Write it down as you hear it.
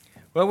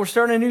Well, we're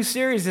starting a new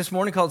series this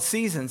morning called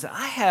Seasons.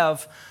 I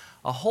have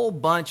a whole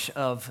bunch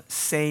of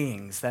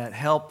sayings that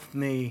help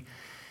me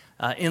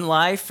in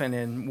life and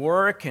in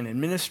work and in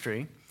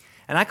ministry,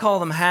 and I call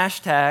them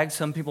hashtags.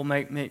 Some people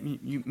maybe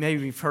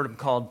you've heard them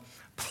called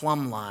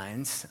plumb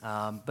lines,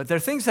 but they're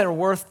things that are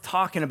worth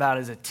talking about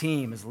as a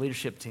team, as a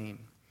leadership team.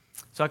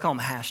 So I call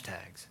them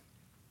hashtags.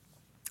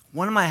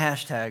 One of my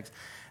hashtags,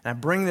 and I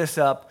bring this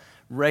up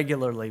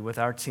regularly with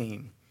our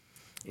team,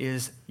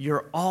 is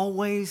you're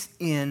always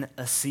in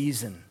a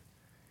season.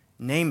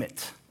 Name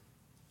it.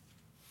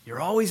 You're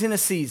always in a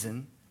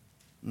season.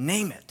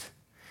 Name it.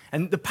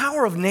 And the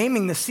power of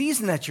naming the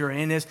season that you're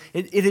in is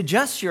it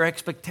adjusts your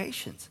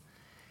expectations.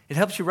 It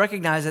helps you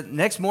recognize that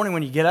next morning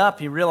when you get up,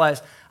 you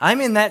realize,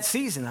 I'm in that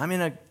season. I'm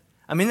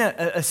in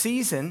a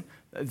season,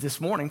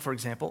 this morning, for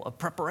example, of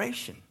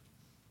preparation.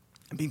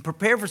 I'm being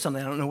prepared for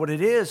something. I don't know what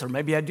it is, or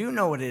maybe I do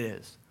know what it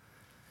is.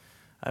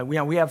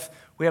 We have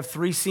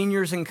 3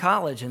 seniors in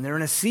college, and they're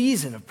in a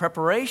season of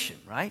preparation,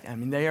 right? I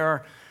mean, they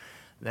are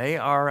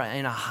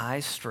in a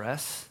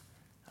high-stress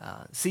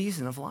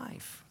season of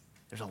life.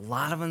 There's a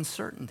lot of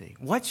uncertainty.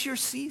 What's your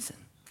season?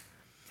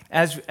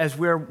 As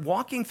we're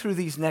walking through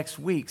these next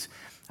weeks,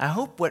 I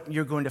hope what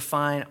you're going to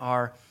find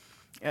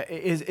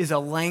is a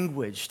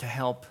language to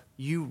help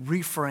you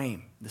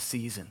reframe the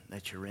season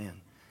that you're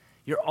in.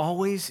 You're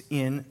always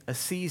in a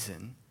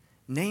season.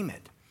 Name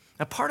it.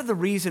 Now, part of the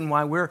reason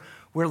why we're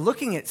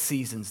looking at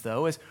seasons,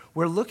 though, is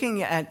we're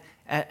looking at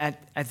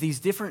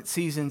these different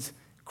seasons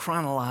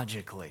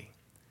chronologically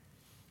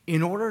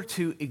in order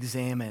to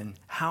examine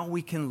how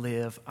we can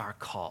live our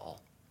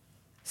call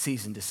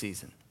season to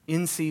season,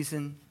 in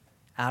season,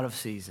 out of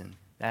season,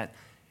 that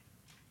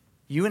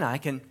you and I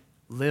can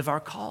live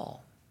our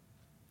call.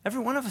 Every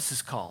one of us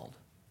is called,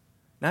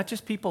 not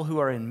just people who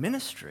are in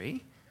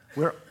ministry.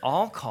 We're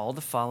all called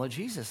to follow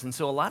Jesus. And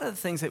so a lot of the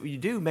things that you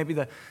do, maybe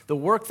the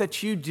work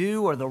that you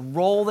do or the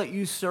role that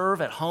you serve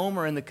at home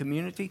or in the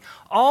community,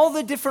 all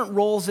the different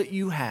roles that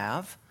you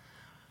have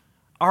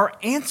are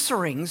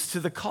answerings to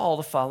the call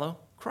to follow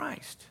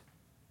Christ.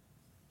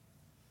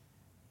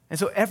 And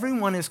so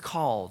everyone is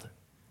called.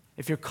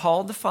 If you're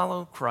called to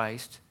follow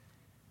Christ,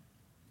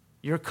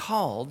 you're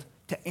called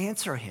to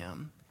answer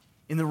him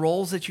in the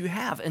roles that you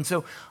have. And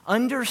so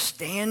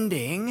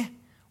understanding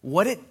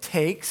what it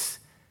takes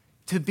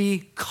to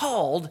be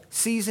called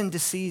season to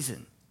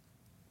season.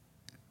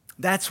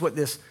 That's what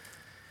this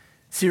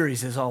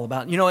series is all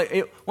about. You know,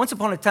 once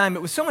upon a time,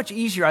 it was so much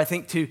easier, I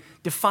think, to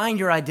define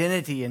your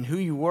identity and who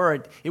you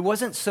were. It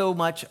wasn't so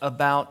much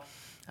about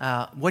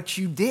what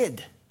you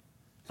did,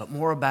 but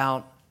more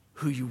about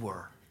who you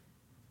were.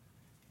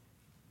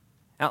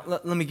 Now,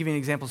 let me give you an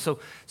example.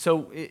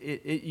 So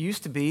it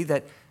used to be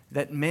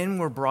that men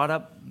were brought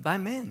up by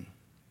men.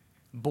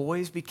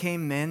 Boys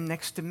became men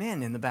next to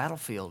men in the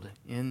battlefield,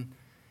 in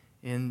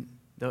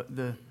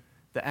the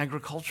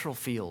agricultural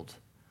field,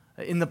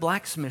 in the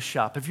blacksmith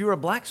shop. If you were a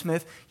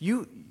blacksmith,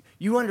 you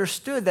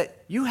understood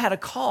that you had a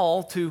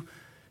call to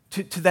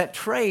that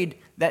trade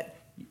that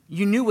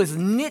you knew was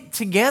knit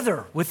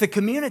together with the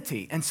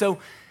community. And so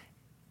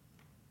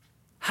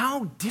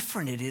how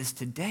different it is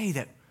today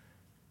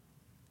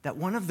that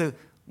one of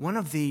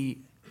the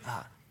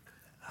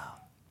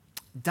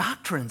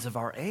doctrines of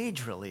our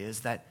age really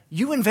is that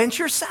you invent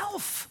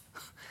yourself.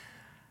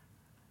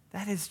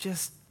 That is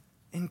just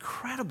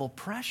incredible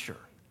pressure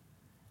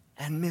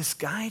and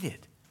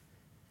misguided.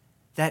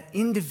 That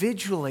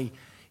individually,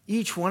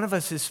 each one of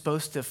us is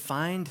supposed to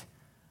find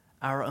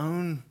our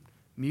own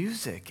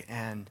music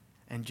and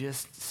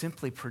just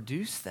simply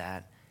produce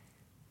that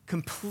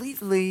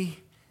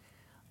completely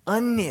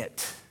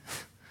unknit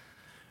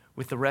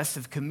with the rest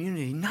of the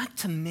community, not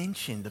to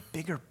mention the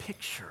bigger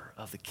picture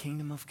of the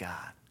kingdom of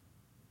God.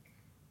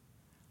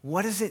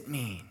 What does it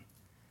mean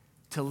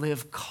to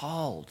live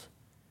called?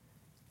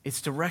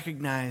 It's to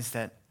recognize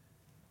that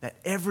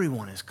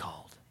everyone is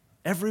called,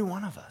 every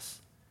one of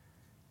us.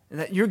 And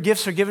that your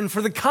gifts are given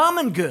for the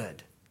common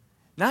good,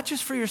 not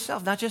just for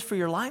yourself, not just for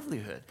your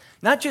livelihood,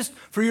 not just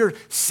for your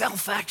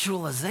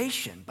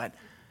self-actualization,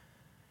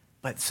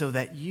 but so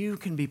that you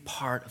can be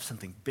part of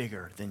something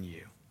bigger than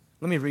you.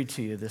 Let me read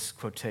to you this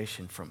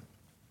quotation from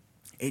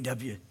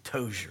A.W.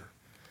 Tozer,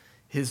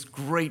 his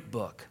great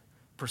book,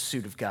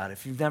 Pursuit of God.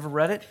 If you've never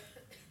read it,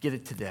 get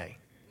it today.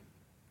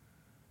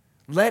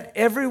 Let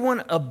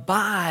everyone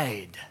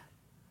abide.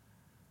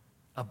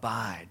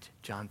 Abide,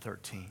 John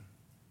 13,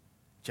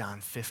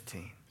 John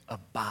 15,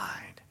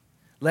 abide.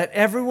 Let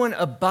everyone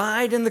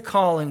abide in the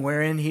calling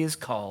wherein he is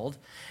called,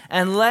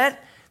 and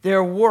let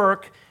their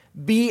work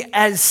be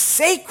as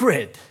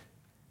sacred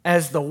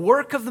as the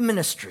work of the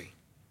ministry.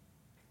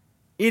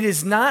 It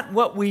is not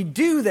what we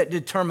do that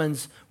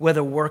determines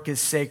whether work is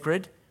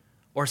sacred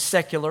or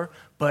secular,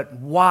 but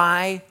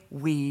why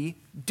we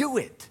do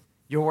it.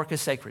 Your work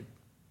is sacred.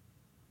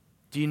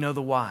 Do you know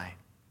the why?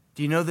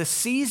 Do you know the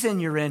season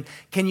you're in?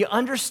 Can you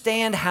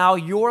understand how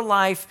your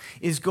life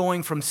is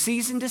going from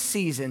season to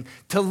season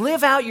to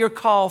live out your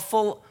call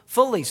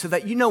fully so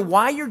that you know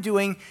why you're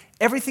doing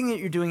everything that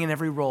you're doing in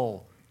every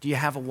role? Do you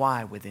have a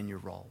why within your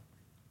role?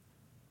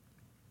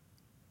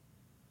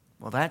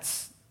 Well,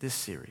 that's this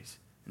series.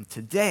 And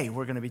today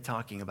we're going to be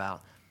talking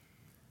about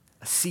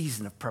a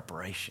season of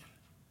preparation.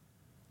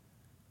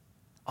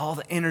 All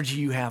the energy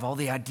you have, all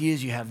the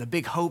ideas you have, the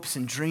big hopes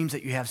and dreams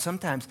that you have,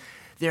 sometimes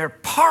they're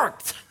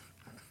parked.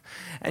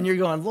 And you're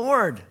going,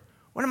 Lord,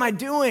 what am I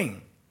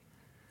doing?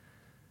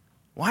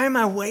 Why am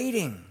I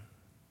waiting?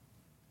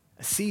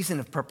 A season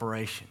of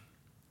preparation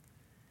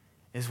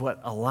is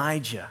what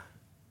Elijah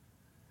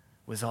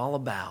was all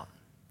about,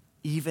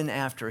 even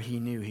after he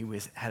knew he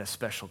had a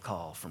special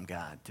call from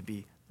God to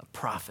be a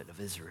prophet of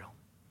Israel.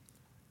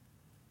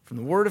 From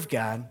the Word of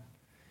God,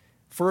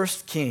 1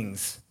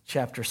 Kings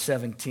chapter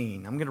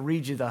 17. I'm going to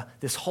read you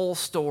this whole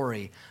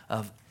story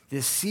of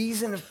this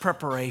season of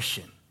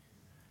preparation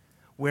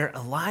where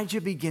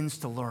Elijah begins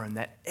to learn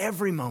that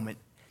every moment,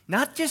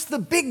 not just the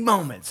big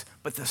moments,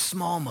 but the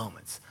small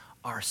moments,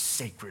 are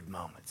sacred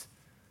moments.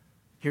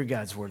 Hear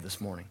God's word this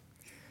morning.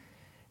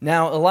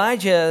 Now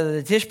Elijah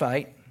the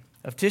Tishbite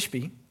of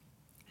Tishbe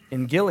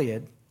in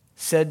Gilead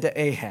said to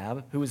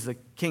Ahab, who was the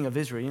king of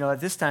Israel. You know,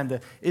 at this time,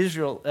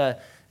 Israel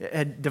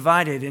had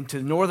divided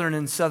into northern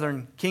and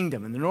southern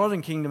kingdom. And the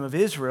northern kingdom of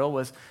Israel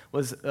was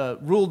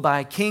ruled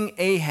by King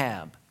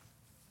Ahab.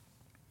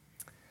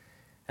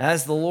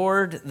 As the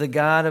Lord, the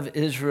God of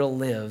Israel,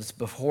 lives,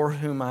 before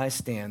whom I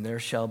stand, there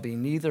shall be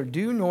neither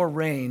dew nor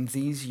rain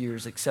these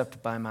years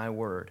except by my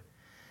word.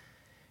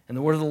 And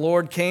the word of the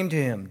Lord came to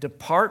him,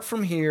 depart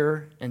from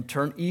here and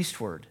turn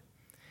eastward,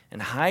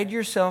 and hide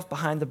yourself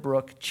behind the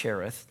brook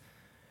Cherith,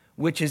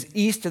 which is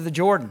east of the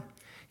Jordan.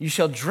 You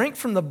shall drink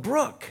from the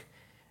brook,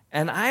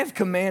 and I have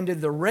commanded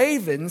the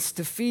ravens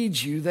to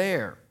feed you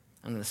there.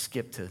 I'm going to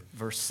skip to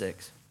verse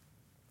 6.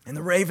 And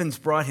the ravens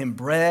brought him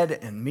bread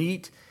and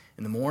meat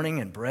in the morning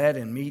and bread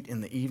and meat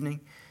in the evening.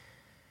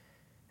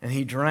 And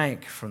he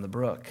drank from the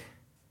brook.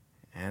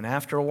 And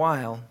after a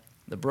while,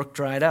 the brook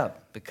dried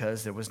up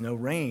because there was no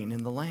rain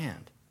in the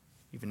land,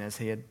 even as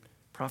he had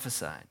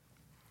prophesied.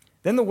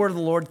 Then the word of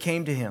the Lord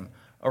came to him,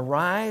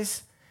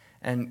 arise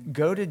and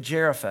go to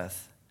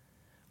Zarephath,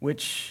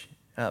 which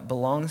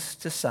belongs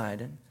to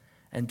Sidon,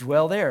 and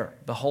dwell there.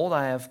 Behold,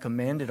 I have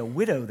commanded a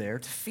widow there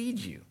to feed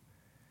you.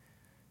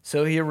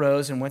 So he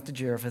arose and went to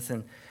Zarephath,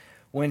 and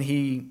when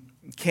he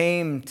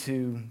came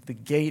to the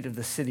gate of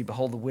the city,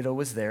 behold, the widow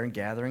was there and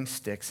gathering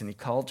sticks, and he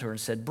called to her and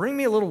said, bring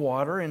me a little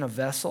water in a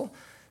vessel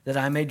that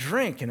I may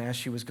drink. And as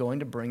she was going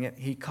to bring it,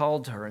 he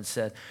called to her and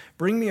said,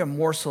 bring me a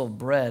morsel of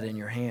bread in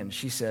your hand.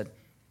 She said,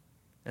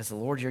 as the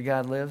Lord your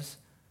God lives,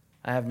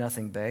 I have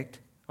nothing baked,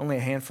 only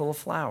a handful of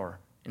flour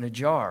in a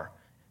jar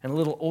and a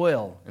little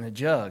oil in a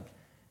jug.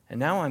 And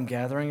now I'm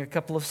gathering a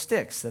couple of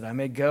sticks that I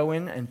may go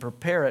in and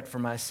prepare it for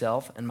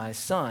myself and my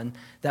son,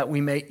 that we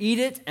may eat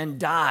it and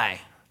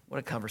die. What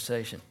a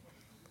conversation.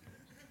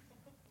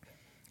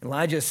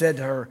 Elijah said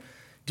to her,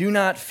 do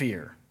not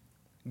fear.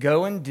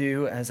 Go and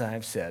do as I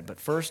have said. But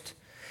first,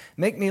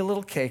 make me a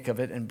little cake of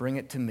it and bring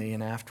it to me,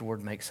 and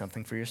afterward make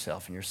something for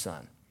yourself and your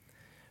son.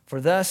 For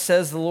thus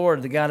says the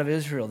Lord, the God of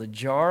Israel, the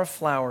jar of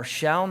flour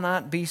shall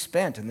not be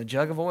spent, and the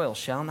jug of oil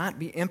shall not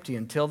be empty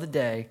until the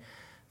day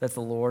that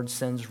the Lord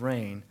sends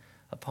rain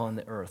upon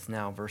the earth.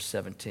 Now, verse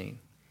 17.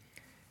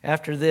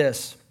 After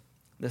this,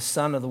 the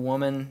son of the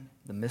woman,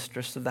 the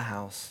mistress of the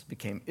house,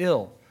 became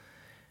ill,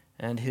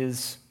 and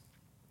his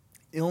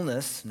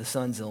illness, the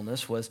son's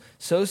illness, was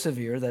so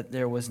severe that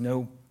there was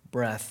no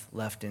breath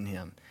left in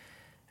him.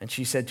 And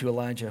she said to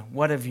Elijah,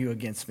 what have you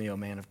against me, O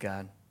man of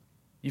God?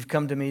 You've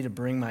come to me to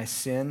bring my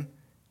sin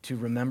to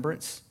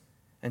remembrance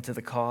and to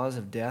the cause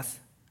of death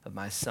of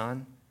my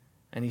son.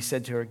 And he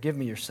said to her, give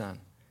me your son.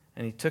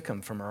 And he took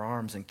him from her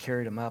arms and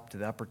carried him up to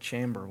the upper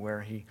chamber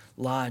where he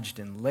lodged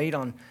and laid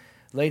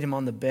him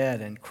on the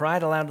bed and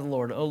cried aloud to the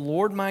Lord, O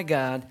Lord my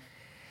God,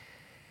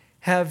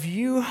 have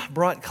you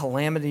brought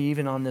calamity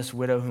even on this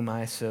widow with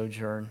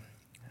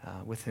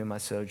whom I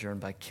sojourn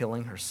by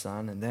killing her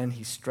son? And then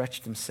he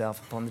stretched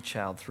himself upon the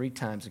child 3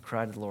 times and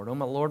cried to the Lord, O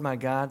my Lord my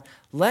God,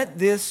 let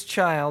this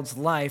child's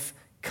life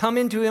come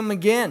into him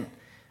again.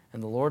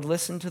 And the Lord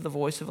listened to the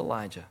voice of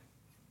Elijah,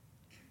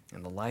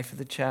 and the life of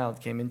the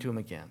child came into him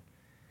again,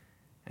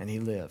 and he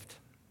lived.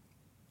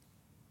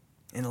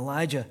 And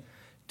Elijah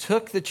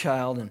took the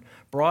child and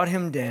brought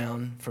him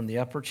down from the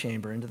upper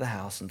chamber into the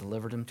house and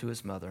delivered him to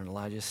his mother. And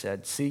Elijah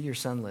said, see, your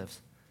son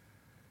lives.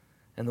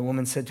 And the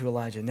woman said to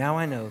Elijah, now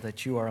I know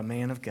that you are a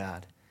man of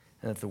God,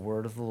 and that the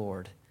word of the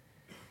Lord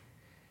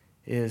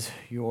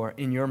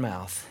in your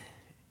mouth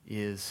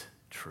is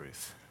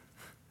truth.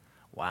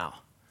 Wow.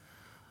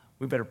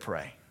 We better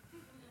pray.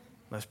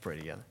 Let's pray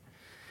together.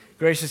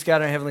 Gracious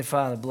God, our Heavenly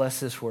Father, bless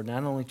this word,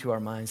 not only to our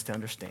minds to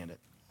understand it,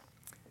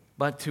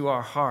 but to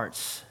our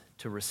hearts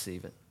to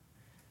receive it,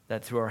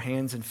 that through our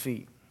hands and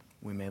feet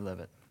we may live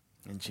it.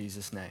 In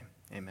Jesus' name,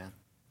 amen.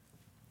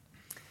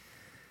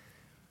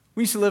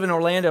 We used to live in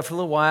Orlando for a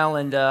little while,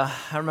 and I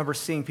remember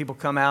seeing people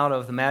come out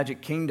of the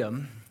Magic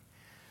Kingdom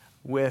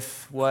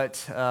with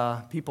what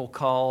people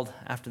called,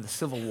 after the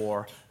Civil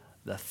War,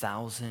 the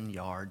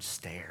 1,000-yard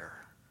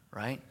stare,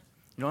 right?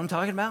 You know what I'm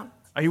talking about?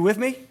 Are you with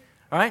me?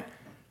 All right?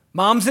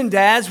 Moms and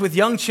dads with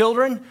young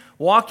children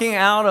walking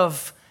out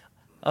of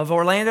of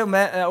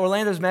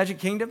Orlando's Magic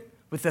Kingdom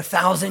with the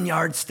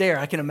 1,000-yard stare.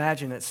 I can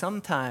imagine that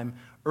sometime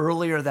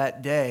earlier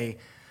that day,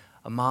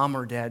 a mom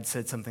or dad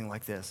said something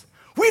like this: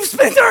 "We've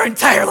spent our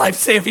entire life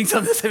savings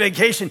on this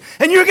vacation,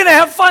 and you're going to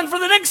have fun for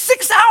the next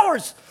 6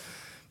 hours."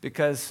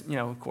 Because,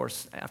 of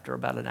course, after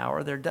about an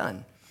hour, they're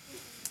done.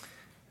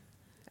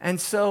 And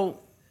so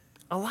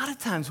a lot of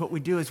times what we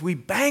do is we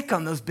bank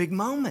on those big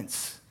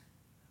moments.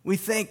 We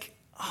think,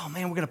 oh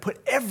man, we're going to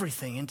put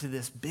everything into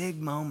this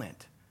big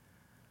moment.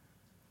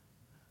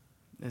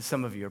 And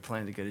some of you are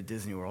planning to go to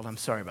Disney World. I'm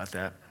sorry about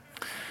that.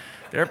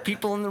 There are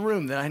people in the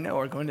room that I know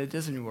are going to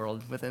Disney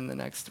World within the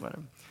next,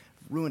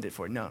 ruined it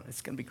for you. No,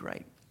 it's going to be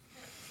great.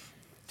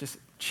 Just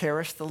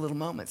cherish the little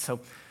moments. So,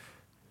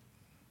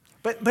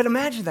 but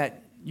imagine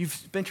that you've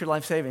spent your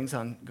life savings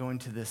on going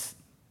to this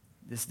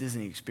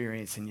Disney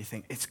experience, and you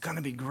think it's going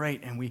to be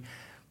great, and we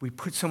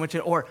put so much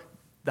in, or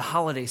the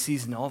holiday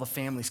season, all the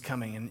families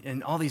coming,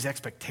 and all these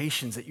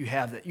expectations that you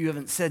have that you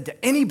haven't said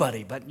to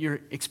anybody, but you're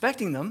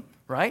expecting them,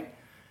 right?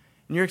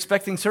 And you're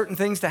expecting certain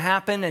things to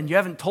happen, and you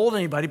haven't told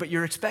anybody, but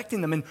you're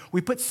expecting them. And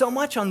we put so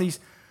much on these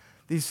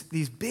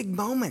big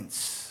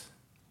moments,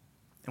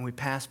 and we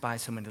pass by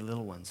so many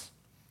little ones.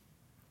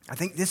 I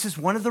think this is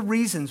one of the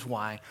reasons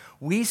why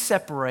we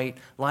separate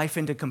life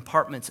into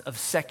compartments of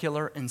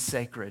secular and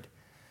sacred.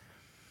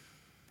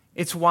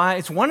 It's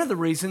one of the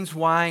reasons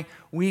why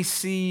we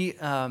see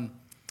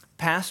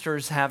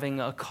pastors having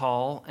a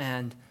call,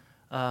 and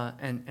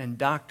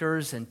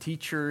doctors and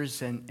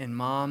teachers and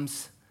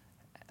moms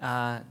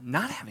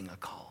not having a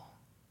call.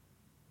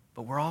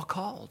 But we're all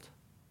called.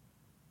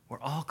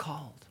 We're all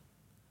called.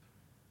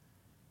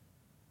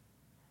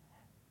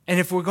 And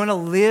if we're going to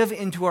live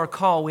into our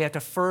call, we have to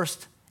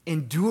first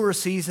endure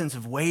seasons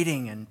of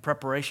waiting and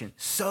preparation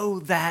so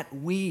that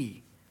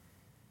we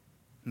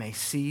may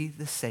see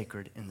the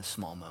sacred in the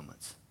small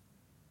moments,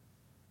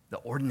 the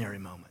ordinary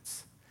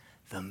moments,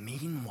 the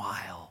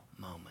meanwhile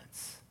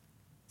moments.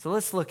 So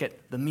let's look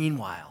at the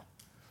meanwhile.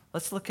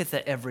 Let's look at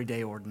the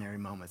everyday ordinary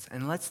moments,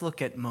 and let's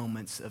look at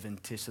moments of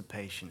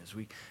anticipation as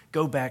we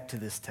go back to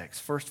this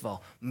text. First of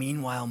all,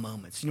 meanwhile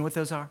moments. You know what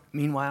those are?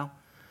 Meanwhile,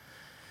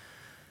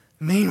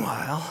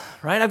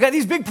 right? I've got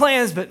these big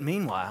plans, but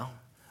meanwhile.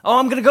 Oh,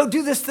 I'm going to go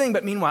do this thing,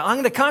 but meanwhile. I'm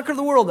going to conquer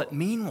the world, but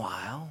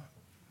meanwhile,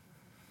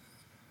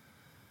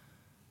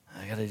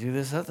 I got to do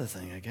this other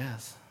thing, I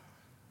guess.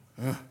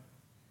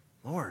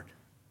 Lord,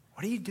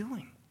 what are you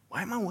doing?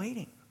 Why am I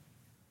waiting?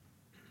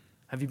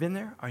 Have you been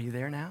there? Are you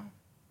there now?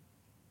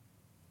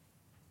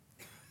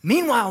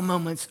 Meanwhile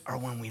moments are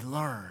when we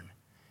learn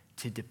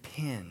to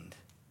depend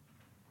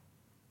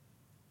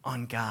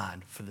on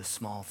God for the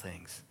small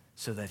things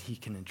so that he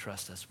can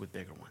entrust us with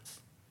bigger ones.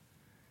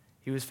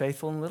 He was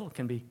faithful in little,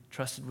 can be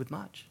trusted with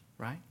much,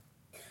 right?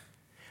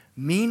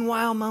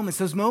 Meanwhile moments,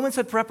 those moments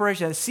of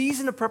preparation, a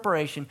season of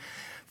preparation,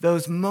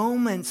 those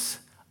moments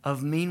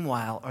of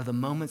meanwhile are the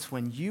moments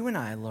when you and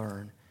I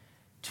learn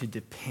to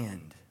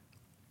depend.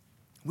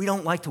 We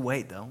don't like to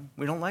wait, though.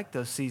 We don't like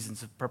those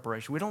seasons of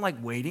preparation. We don't like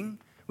waiting.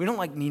 We don't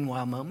like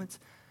meanwhile moments.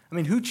 I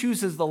mean, who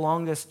chooses the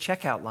longest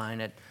checkout line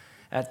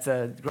at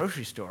the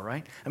grocery store,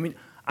 right? I mean,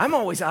 I'm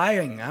always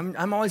eyeing.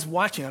 I'm always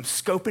watching. I'm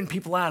scoping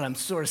people out. I'm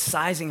sort of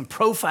sizing and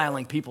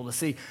profiling people to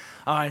see,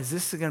 all right, is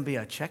this going to be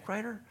a check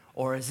writer?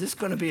 Or is this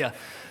going to be a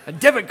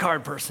debit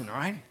card person,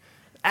 right?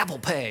 Apple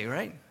Pay,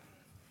 right?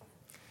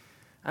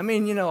 I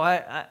mean,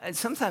 I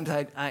sometimes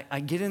I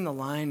get in the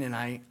line and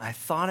I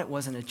thought it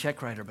wasn't a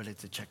check writer, but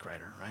it's a check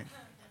writer, right?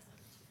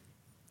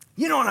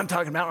 You know what I'm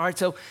talking about, all right?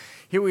 So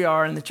here we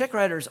are, and the check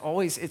writers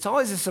it's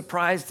always a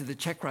surprise to the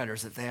check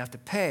writers that they have to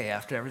pay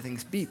after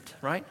everything's beeped,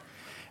 right?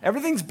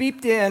 Everything's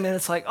beeped in, and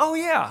it's like, oh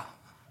yeah,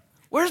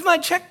 where's my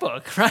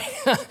checkbook, right?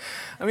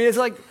 I mean, it's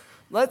like,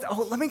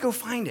 let me go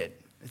find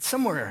it. It's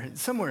somewhere.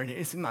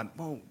 It's in my,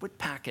 what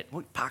pocket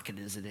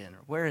is it in, or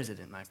where is it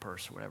in my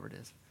purse, or whatever it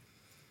is.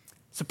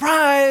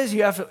 Surprise,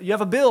 you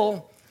have a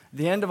bill at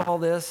the end of all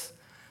this.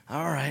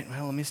 All right,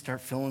 well, let me start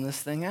filling this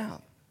thing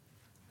out.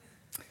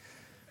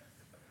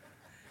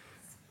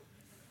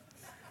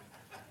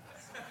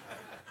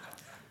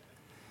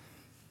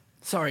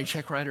 Sorry,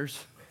 check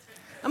writers.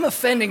 I'm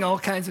offending all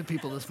kinds of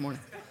people this morning.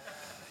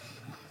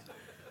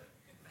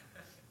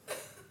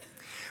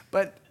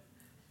 But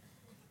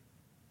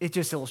it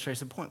just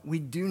illustrates the point. We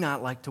do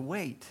not like to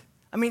wait.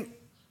 I mean,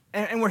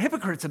 and we're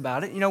hypocrites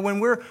about it. When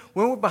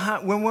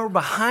we're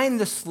behind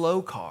the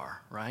slow car,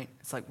 right?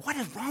 It's like, what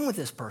is wrong with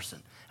this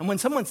person? And when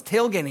someone's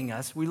tailgating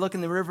us, we look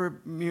in the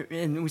river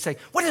and we say,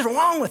 what is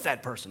wrong with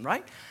that person,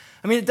 right?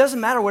 I mean, it doesn't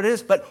matter what it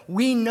is, but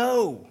we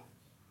know.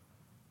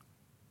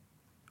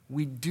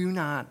 We do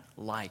not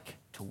like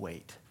to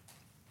wait.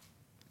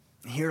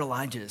 Here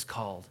Elijah is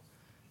called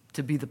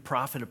to be the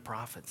prophet of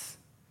prophets.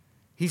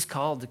 He's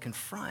called to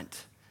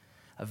confront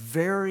a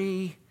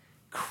very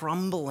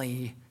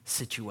crumbly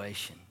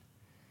situation.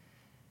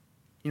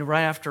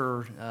 Right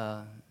after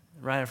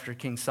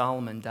King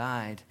Solomon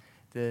died,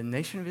 the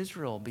nation of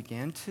Israel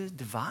began to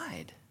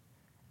divide.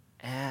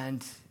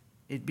 And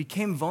it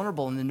became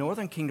vulnerable, and the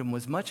northern kingdom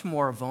was much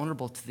more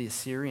vulnerable to the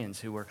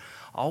Assyrians, who were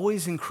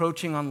always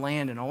encroaching on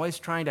land and always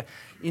trying to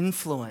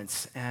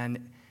influence.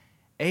 And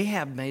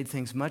Ahab made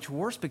things much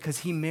worse because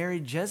he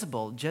married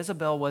Jezebel.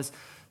 Jezebel was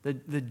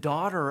the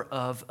daughter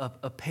of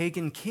a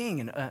pagan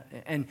king,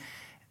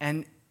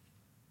 and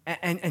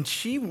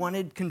she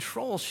wanted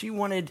control. She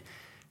wanted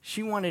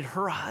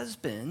her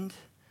husband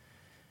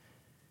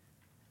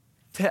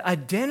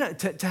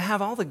to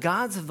have all the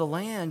gods of the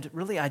land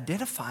really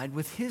identified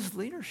with his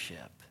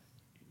leadership.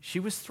 She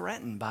was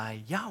threatened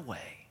by Yahweh.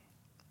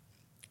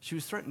 She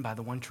was threatened by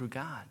the one true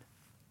God.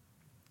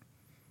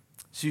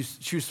 She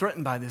was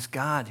threatened by this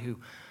God who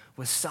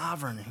was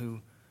sovereign,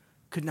 who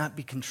could not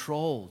be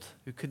controlled,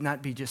 who could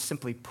not be just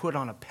simply put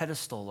on a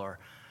pedestal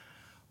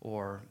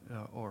or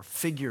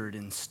figured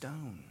in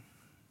stone.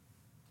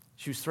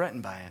 She was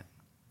threatened by it.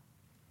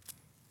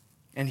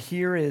 And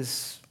here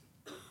is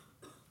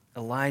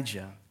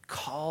Elijah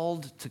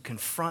called to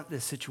confront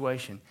this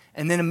situation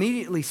and then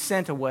immediately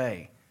sent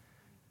away.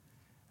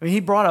 I mean, he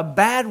brought a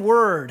bad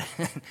word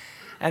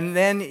and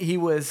then he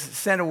was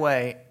sent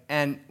away.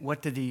 And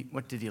what did he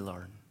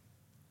learn?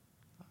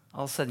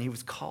 All of a sudden, he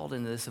was called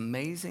into this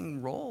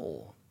amazing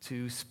role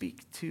to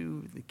speak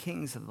to the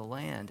kings of the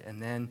land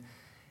and then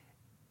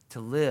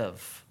to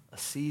live a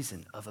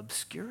season of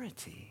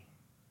obscurity.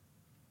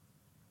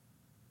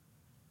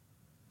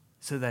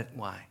 So that,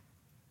 why?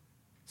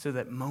 So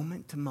that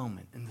moment to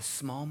moment, in the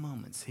small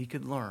moments, he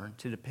could learn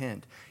to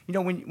depend. You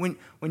know,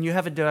 when you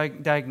have a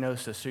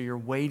diagnosis or you're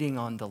waiting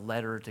on the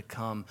letter to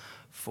come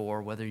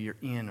for whether you're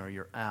in or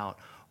you're out,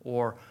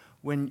 or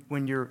when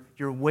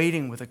you're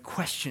waiting with a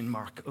question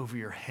mark over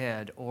your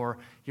head, or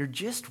you're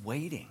just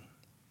waiting,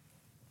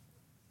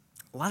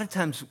 a lot of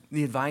times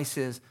the advice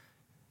is,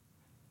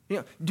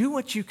 do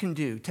what you can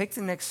do. Take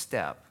the next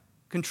step.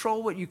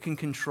 Control what you can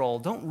control.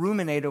 Don't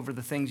ruminate over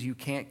the things you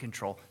can't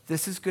control.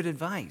 This is good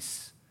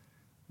advice,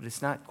 but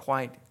it's not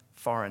quite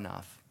far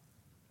enough.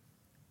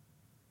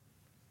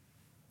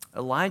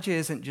 Elijah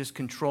isn't just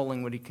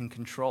controlling what he can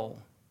control.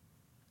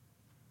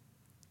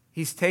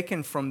 He's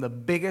taken from the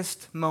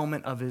biggest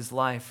moment of his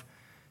life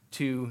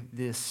to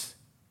this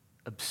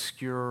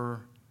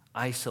obscure,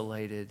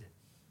 isolated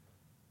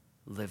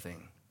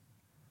living.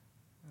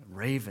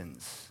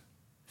 Ravens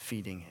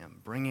feeding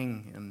him,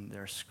 bringing him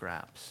their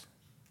scraps.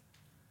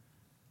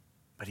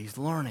 But he's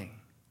learning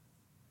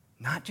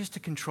not just to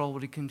control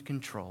what he can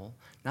control,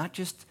 not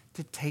just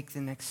to take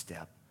the next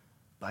step,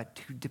 but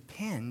to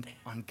depend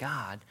on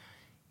God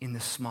in the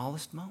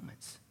smallest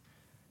moments.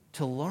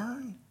 To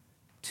learn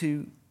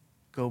to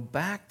go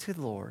back to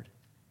the Lord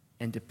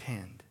and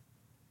depend.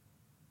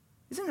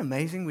 Isn't it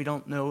amazing we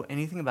don't know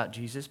anything about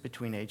Jesus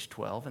between age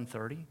 12 and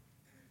 30?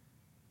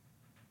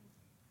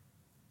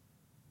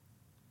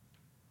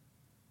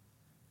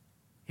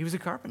 He was a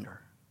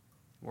carpenter,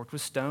 worked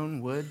with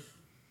stone, wood.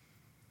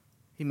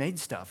 He made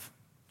stuff,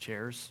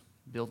 chairs,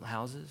 built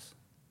houses.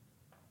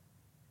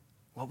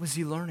 What was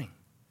he learning?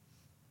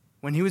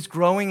 When he was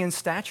growing in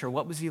stature,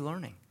 what was he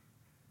learning?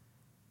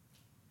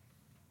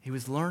 He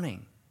was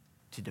learning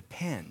to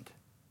depend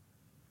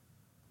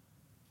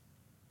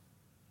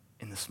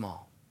in the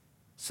small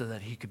so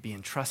that he could be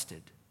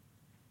entrusted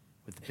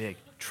with the big.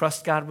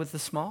 Trust God with the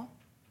small,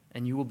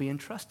 and you will be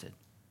entrusted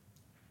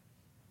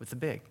with the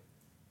big.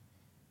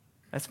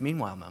 That's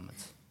meanwhile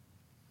moments.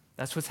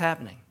 That's what's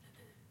happening.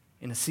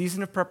 In a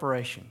season of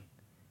preparation,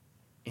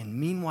 in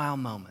meanwhile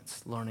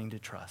moments, learning to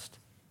trust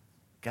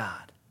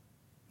God.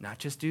 Not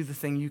just do the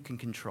thing you can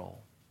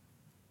control,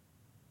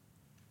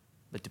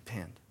 but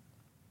depend.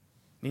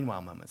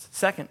 Meanwhile moments.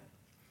 Second,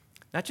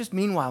 not just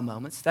meanwhile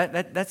moments.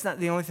 That's not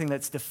the only thing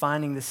that's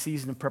defining the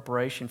season of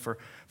preparation for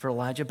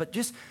Elijah, but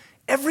just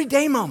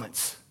everyday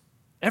moments.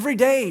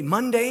 Everyday,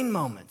 mundane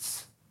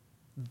moments.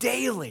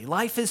 Daily.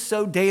 Life is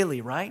so daily,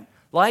 right?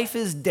 Life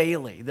is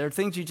daily. There are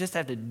things you just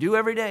have to do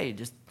every day.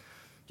 Just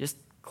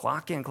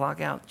clock in, clock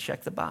out,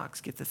 check the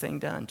box, get the thing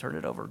done, turn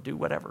it over, do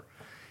whatever.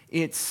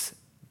 It's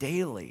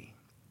daily.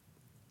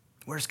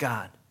 Where's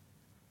God?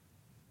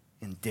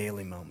 In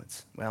daily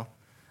moments. Well,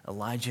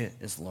 Elijah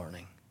is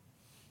learning.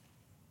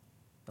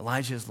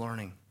 Elijah is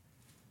learning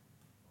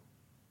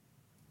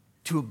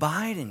to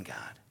abide in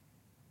God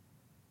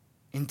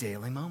in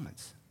daily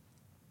moments.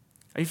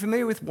 Are you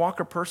familiar with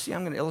Walker Percy?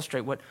 I'm going to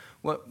illustrate what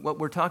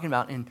we're talking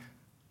about in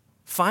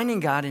finding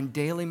God in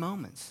daily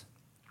moments.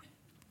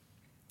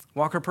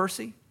 Walker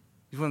Percy,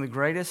 he's one of the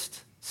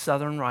greatest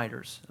Southern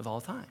writers of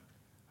all time.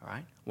 All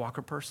right?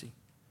 Walker Percy.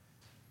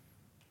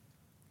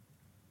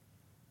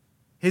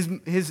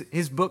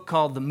 His book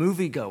called The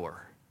Moviegoer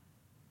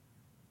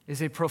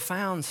is a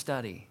profound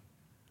study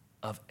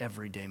of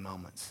everyday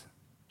moments,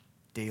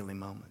 daily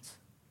moments.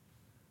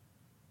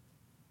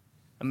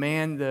 A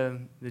man,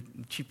 the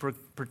chief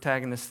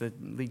protagonist, the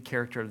lead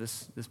character of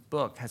this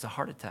book, has a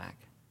heart attack.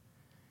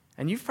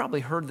 And you've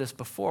probably heard this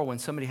before. When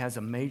somebody has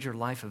a major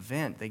life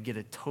event, they get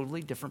a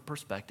totally different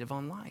perspective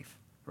on life,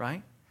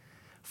 right?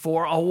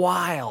 For a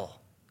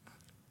while.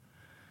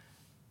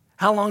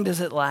 How long does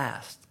it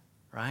last,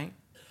 right?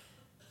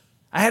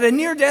 I had a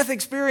near-death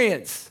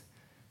experience.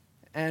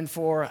 And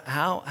for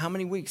how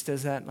many weeks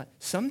does that last?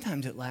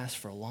 Sometimes it lasts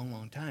for a long,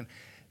 long time.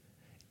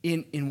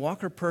 In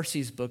Walker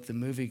Percy's book, The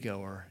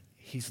Moviegoer,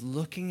 he's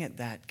looking at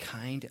that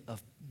kind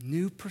of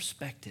new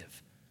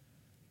perspective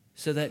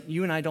so that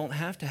you and I don't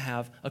have to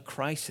have a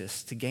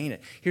crisis to gain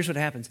it. Here's what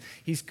happens.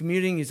 He's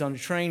commuting, he's on a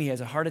train, he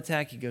has a heart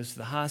attack, he goes to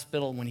the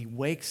hospital. When he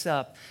wakes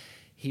up,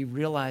 he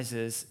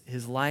realizes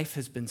his life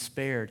has been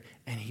spared,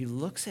 and he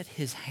looks at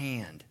his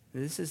hand.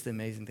 This is the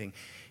amazing thing.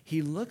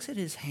 He looks at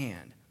his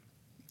hand.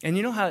 And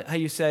you know how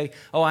you say,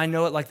 oh, I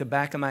know it like the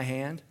back of my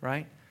hand,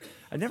 right?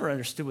 I never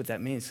understood what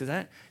that means.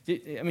 Because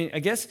I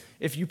guess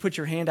if you put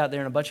your hand out there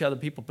and a bunch of other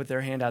people put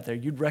their hand out there,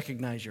 you'd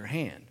recognize your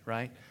hand,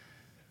 right?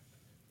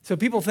 So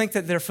people think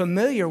that they're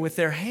familiar with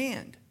their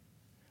hand.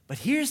 But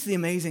here's the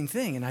amazing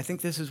thing, and I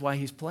think this is why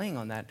he's playing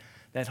on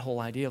that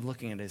whole idea of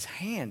looking at his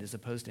hand as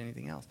opposed to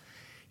anything else.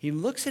 He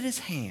looks at his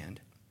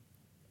hand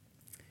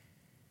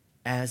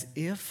as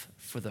if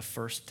for the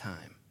first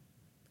time.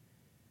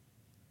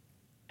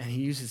 And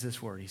he uses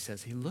this word. He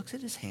says he looks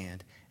at his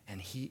hand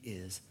and he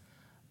is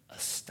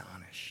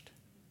astonished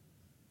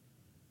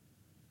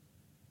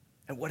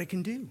at what it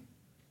can do.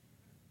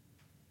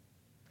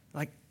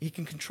 Like he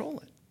can control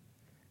it.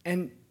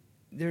 And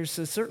there's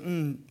a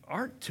certain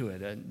art to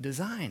it, a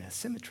design, a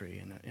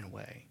symmetry in a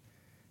way.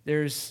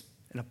 There's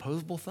an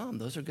opposable thumb.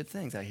 Those are good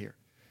things, I hear.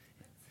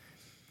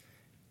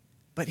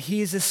 But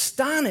he is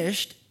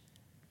astonished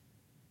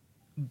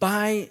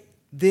by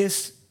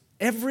this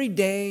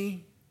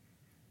everyday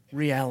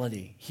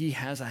reality. He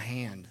has a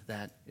hand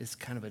that is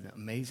kind of an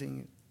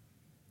amazing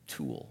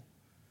tool.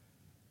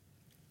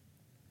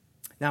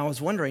 Now, I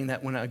was wondering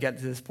that when I got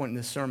to this point in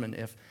this sermon,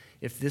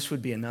 if this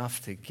would be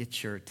enough to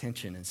get your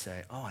attention and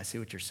say, oh, I see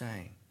what you're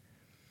saying.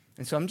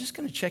 And so I'm just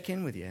going to check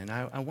in with you, and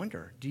I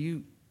wonder, have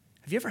you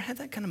ever had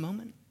that kind of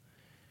moment?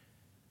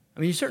 I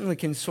mean, you certainly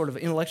can sort of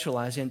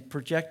intellectualize and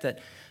project that,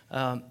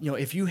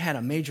 if you had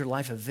a major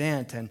life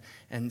event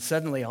and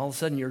suddenly, all of a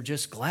sudden, you're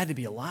just glad to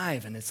be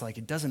alive, and it's like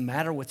it doesn't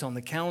matter what's on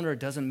the calendar, it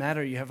doesn't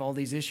matter, you have all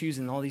these issues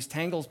and all these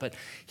tangles, but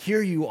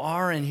here you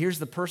are, and here's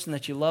the person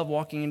that you love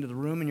walking into the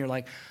room, and you're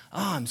like,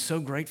 oh, I'm so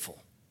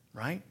grateful,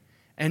 right?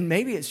 And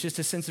maybe it's just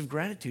a sense of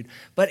gratitude.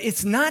 But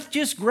it's not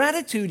just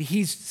gratitude.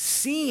 He's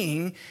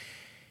seeing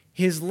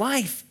his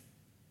life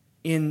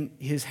in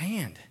his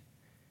hand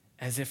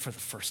as if for the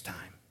first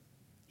time.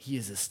 He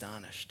is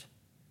astonished.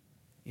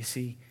 You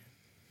see,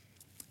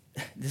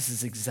 this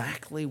is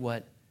exactly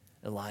what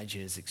Elijah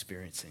is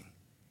experiencing.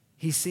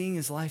 He's seeing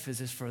his life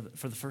as if for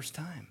the first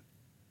time.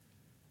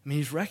 I mean,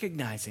 he's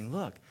recognizing,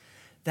 look,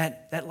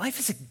 that life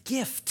is a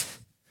gift.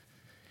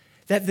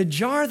 That the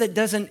jar that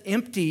doesn't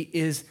empty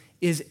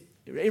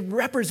it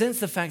represents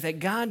the fact that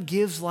God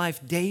gives life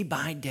day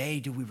by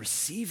day. Do we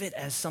receive it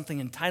as something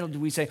entitled? Do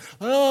we say,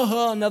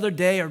 oh, another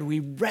day? Or do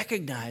we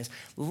recognize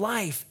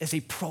life as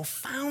a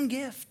profound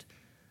gift?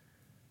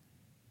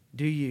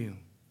 Do you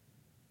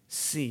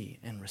see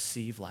and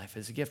receive life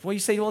as a gift? Well, you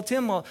say, well,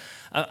 Tim,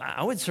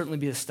 I would certainly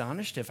be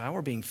astonished if I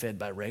were being fed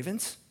by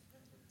ravens.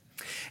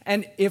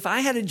 And if I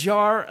had a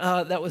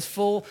jar that was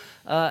full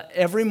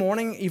every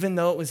morning, even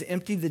though it was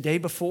empty the day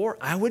before,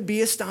 I would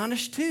be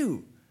astonished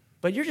too.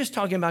 But you're just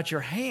talking about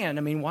your hand.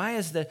 I mean, why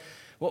is it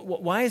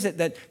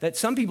that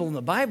some people in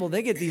the Bible,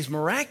 they get these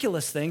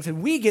miraculous things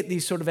and we get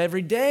these sort of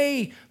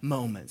everyday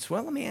moments?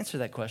 Well, let me answer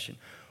that question.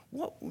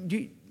 What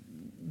do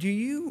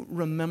you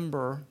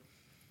remember,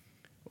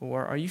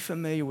 or are you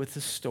familiar with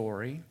the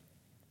story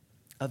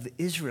of the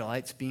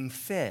Israelites being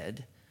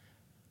fed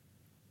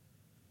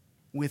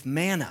with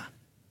manna?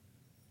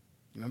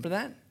 You remember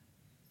that?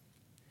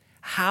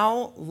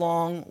 How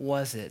long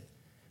was it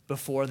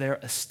before their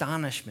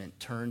astonishment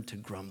turned to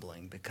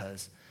grumbling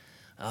because,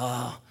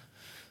 oh,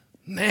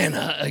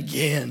 manna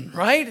again,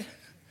 right?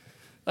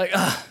 Like,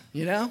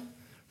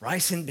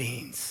 rice and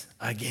beans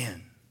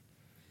again.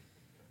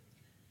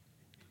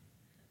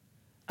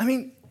 I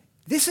mean,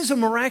 this is a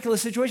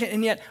miraculous situation,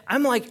 and yet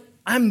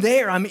I'm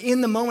there, I'm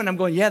in the moment, I'm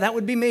going, yeah, that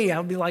would be me. I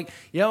would be like,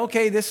 yeah,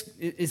 okay, this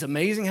is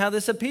amazing how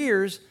this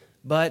appears,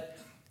 but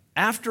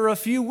after a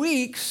few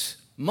weeks,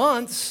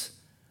 months,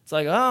 it's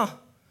like, oh,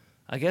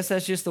 I guess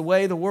that's just the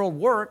way the world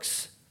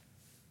works.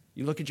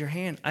 You look at your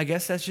hand. I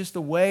guess that's just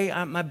the way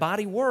my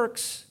body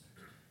works.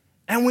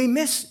 And we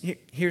miss.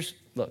 Here's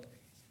what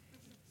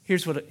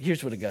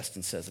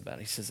Augustine says about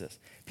it. He says this: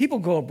 people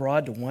go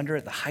abroad to wonder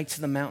at the heights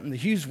of the mountain, the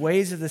huge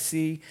waves of the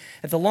sea,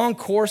 at the long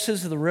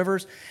courses of the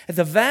rivers, at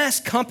the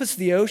vast compass of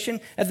the ocean,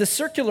 at the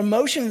circular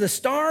motion of the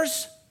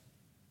stars,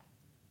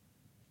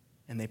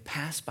 and they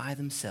pass by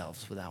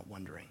themselves without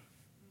wondering.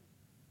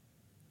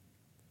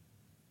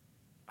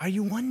 Are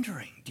you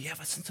wondering? Do you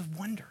have a sense of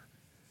wonder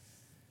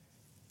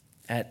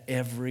at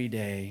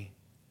everyday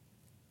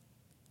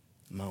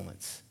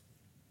moments?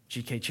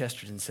 G.K.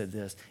 Chesterton said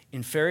this: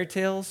 in fairy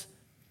tales,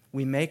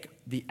 we make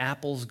the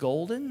apples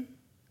golden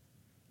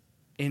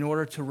in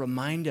order to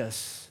remind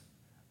us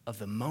of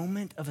the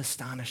moment of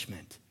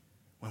astonishment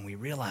when we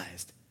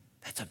realized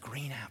that's a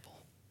green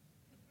apple.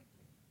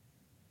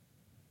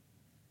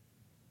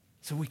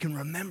 So we can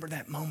remember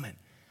that moment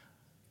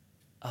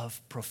of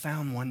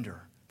profound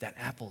wonder that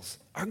apples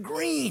are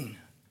green.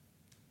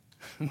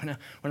 When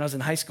I was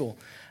in high school,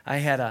 I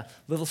had a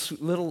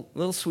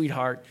little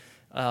sweetheart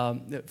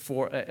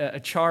for a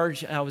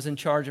charge. I was in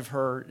charge of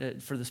her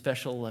for the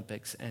Special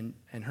Olympics, and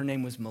her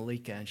name was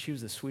Malika, and she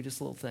was the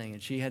sweetest little thing,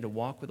 and she had to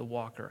walk with a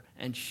walker,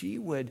 and she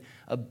would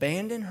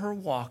abandon her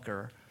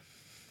walker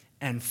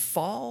and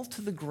fall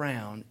to the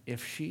ground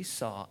if she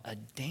saw a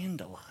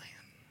dandelion.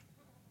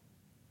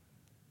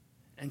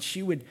 And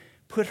she would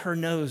put her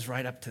nose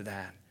right up to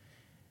that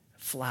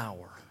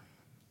flower.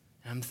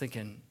 And I'm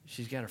thinking,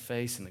 she's got her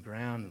face in the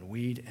ground and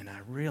weed, and I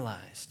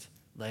realized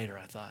later,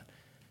 I thought,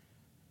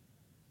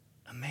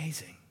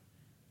 amazing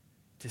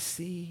to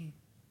see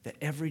the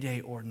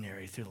everyday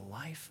ordinary through the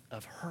life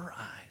of her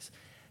eyes.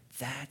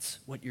 That's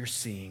what you're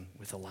seeing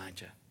with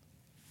Elijah.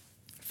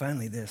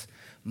 Finally, this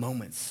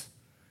moments,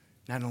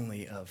 not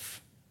only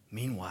of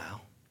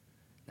meanwhile,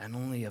 not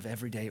only of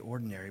everyday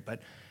ordinary,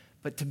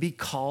 but to be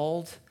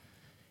called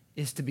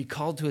is to be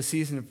called to a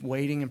season of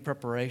waiting and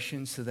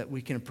preparation so that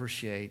we can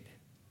appreciate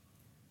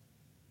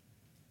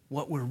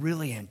what we're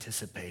really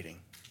anticipating.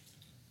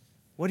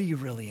 What are you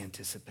really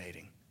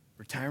anticipating?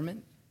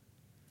 Retirement?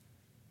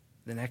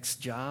 The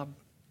next job?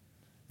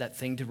 That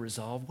thing to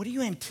resolve? What are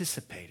you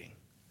anticipating?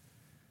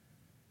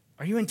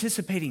 Are you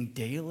anticipating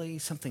daily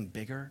something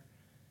bigger?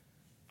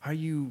 Are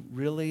you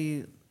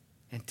really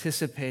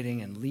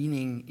anticipating and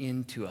leaning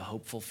into a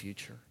hopeful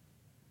future?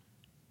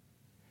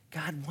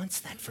 God wants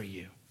that for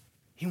you.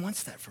 He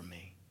wants that for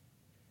me,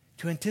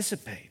 to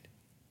anticipate.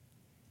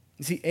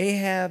 You see,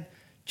 Ahab,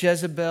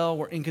 Jezebel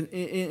were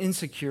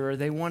insecure.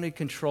 They wanted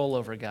control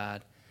over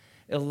God.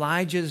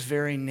 Elijah's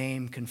very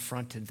name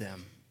confronted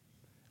them.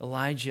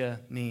 Elijah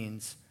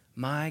means,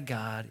 my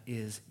God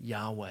is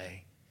Yahweh.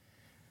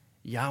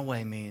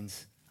 Yahweh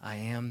means, I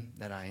am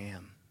that I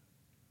am.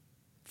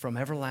 From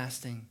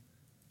everlasting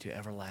to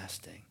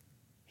everlasting,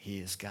 He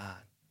is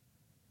God.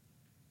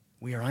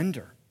 We are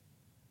under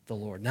the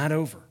Lord, not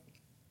over.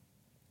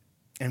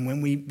 And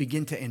when we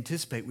begin to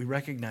anticipate, we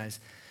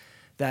recognize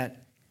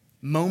that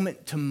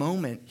moment to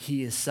moment,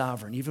 He is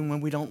sovereign, even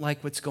when we don't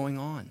like what's going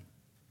on.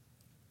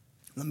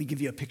 Let me give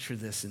you a picture of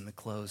this in the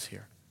close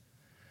here.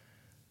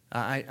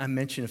 I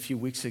mentioned a few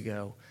weeks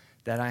ago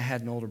that I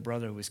had an older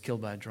brother who was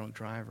killed by a drunk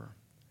driver.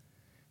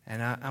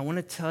 And I want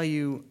to tell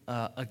you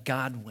a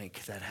God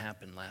wink that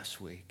happened last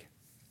week.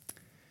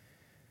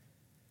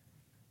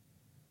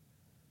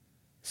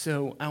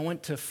 So I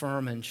went to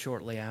Furman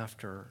shortly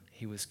after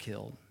he was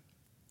killed.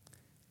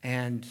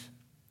 And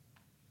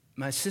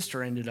my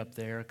sister ended up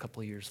there a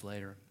couple of years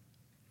later.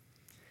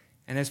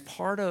 And as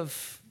part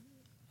of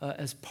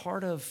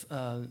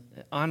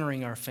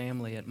honoring our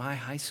family at my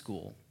high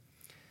school,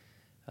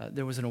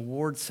 there was an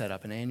award set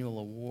up, an annual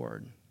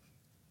award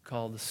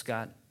called the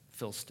Scott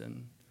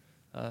Filston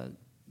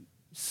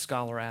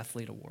Scholar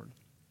Athlete Award.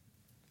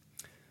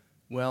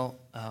 Well,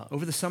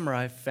 over the summer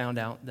I found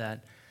out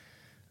that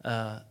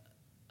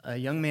a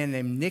young man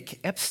named Nick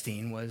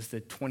Epstein was the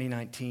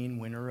 2019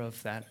 winner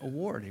of that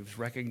award. He was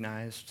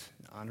recognized,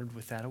 honored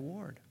with that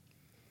award.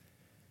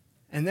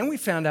 And then we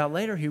found out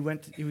later he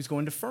was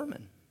going to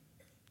Furman.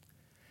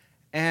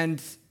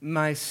 And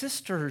my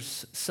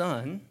sister's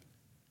son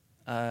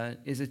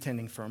is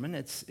attending Furman.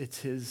 It's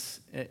his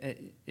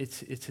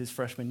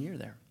freshman year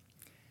there.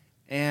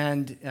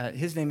 And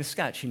his name is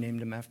Scott. She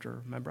named him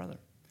after my brother.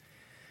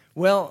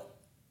 Well,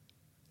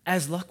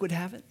 as luck would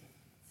have it,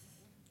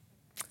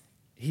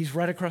 he's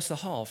right across the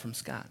hall from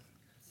Scott.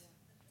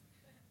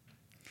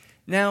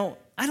 Now,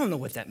 I don't know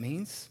what that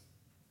means,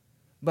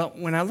 but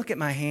when I look at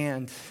my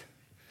hand,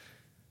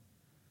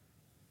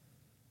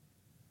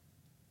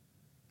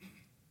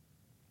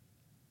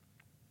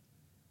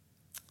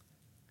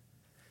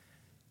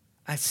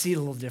 I see it a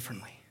little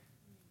differently.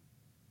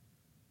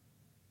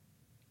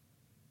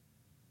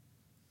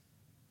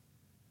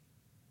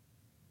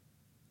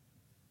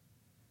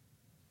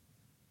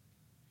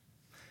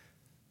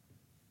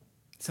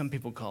 Some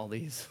people call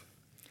these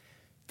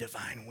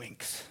divine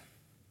winks.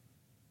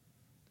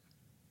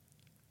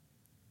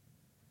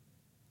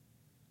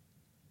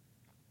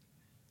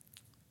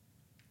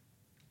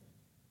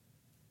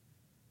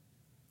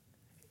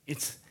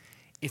 It's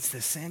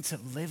the sense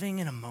of living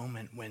in a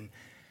moment when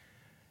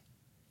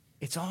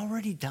it's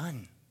already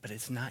done, but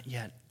it's not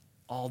yet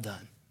all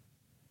done.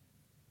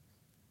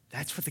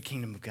 That's what the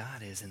kingdom of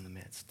God is in the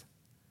midst.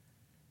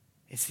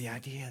 It's the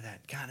idea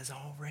that God has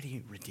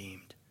already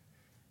redeemed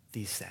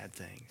these sad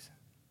things.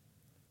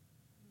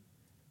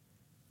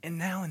 And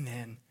now and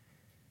then,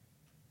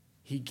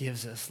 He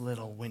gives us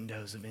little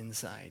windows of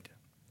insight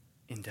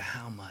into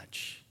how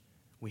much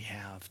we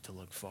have to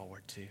look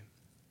forward to.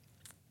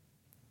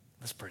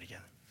 Let's pray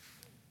together.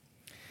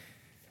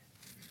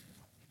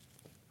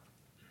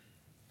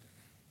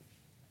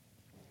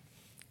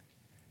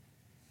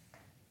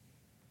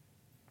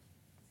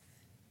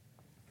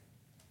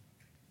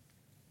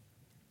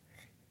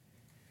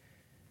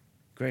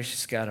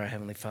 Gracious God, our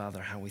Heavenly Father,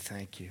 how we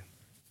thank You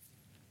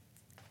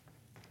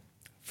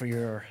for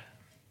Your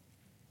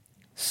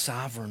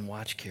sovereign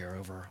watch care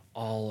over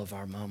all of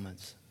our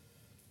moments.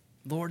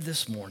 Lord,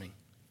 this morning,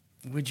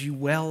 would you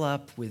well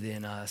up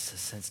within us a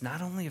sense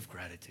not only of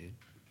gratitude,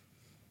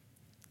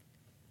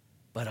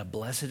 but a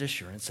blessed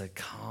assurance, a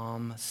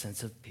calm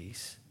sense of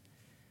peace,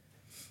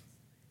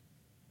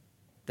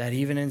 that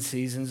even in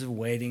seasons of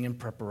waiting and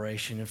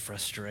preparation and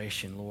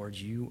frustration, Lord,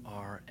 you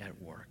are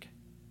at work.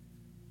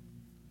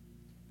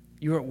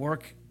 You're at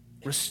work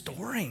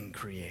restoring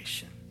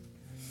creation.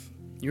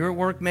 You're at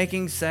work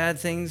making sad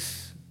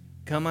things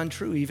come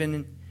untrue,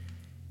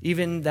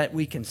 even that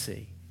we can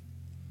see.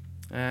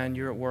 And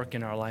you're at work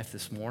in our life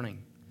this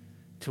morning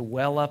to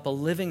well up a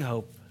living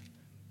hope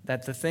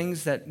that the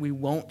things that we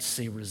won't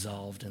see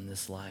resolved in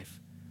this life,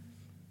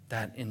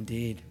 that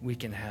indeed we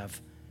can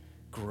have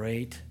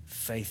great,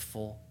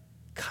 faithful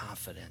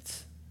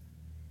confidence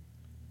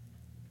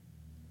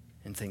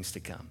in things to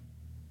come.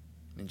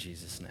 In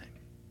Jesus' name,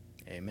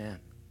 amen.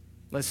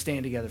 Let's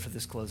stand together for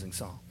this closing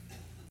song.